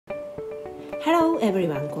Hello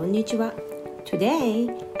everyone, konnichiwa. Today,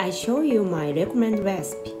 I show you my recommended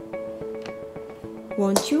recipe.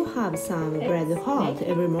 Won't you have some bread hot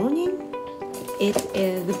every morning? It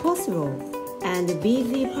is possible, and a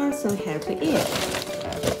busy person help it.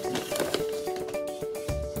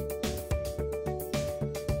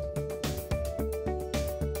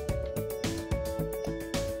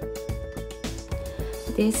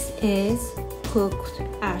 This is cooked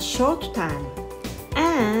a short time,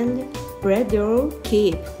 and bread will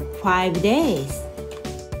keep 5 days.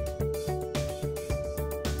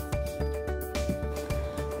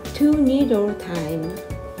 To needle time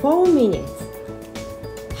 4 minutes.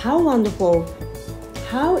 How wonderful!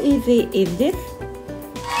 How easy is this?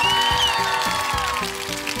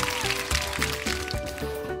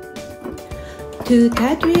 To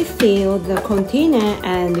tightly seal the container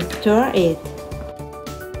and stir it.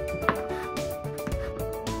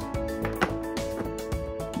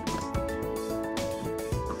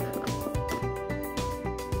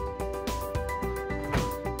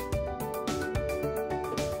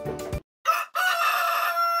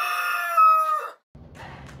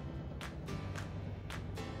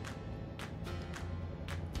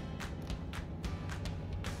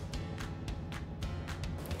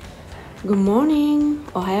 Good morning.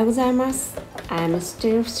 おはようございます。I'm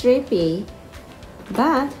still sleepy,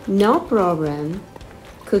 but no problem.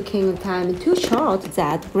 Cooking time too short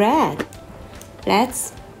that bread.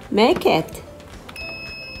 Let's make it.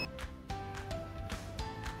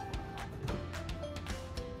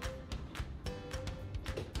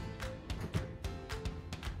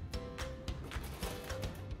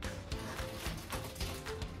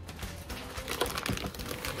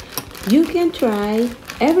 You can try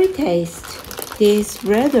every taste this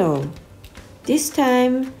bread roll. This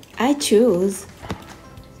time I choose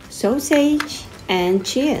sausage and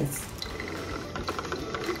cheese.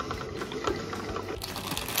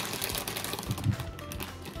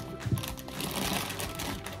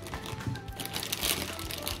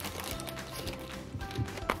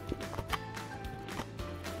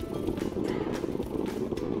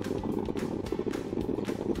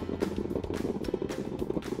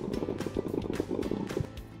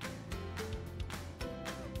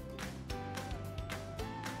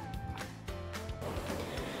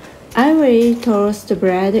 I will toast the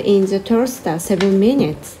bread in the toaster 7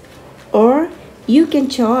 minutes, or you can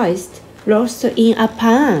choose roast in a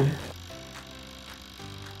pan.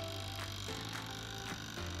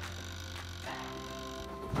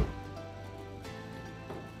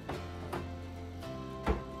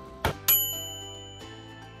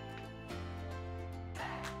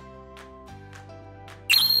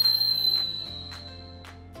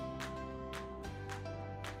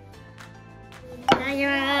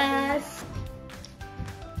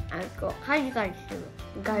カリカリする。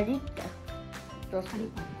ガリッと。どうする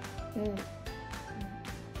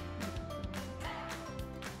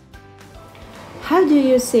？How do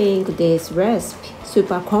you think this recipe?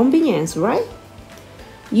 Super convenient, right?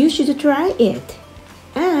 You should try it.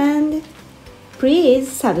 And please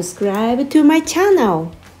subscribe to my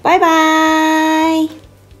channel. Bye bye!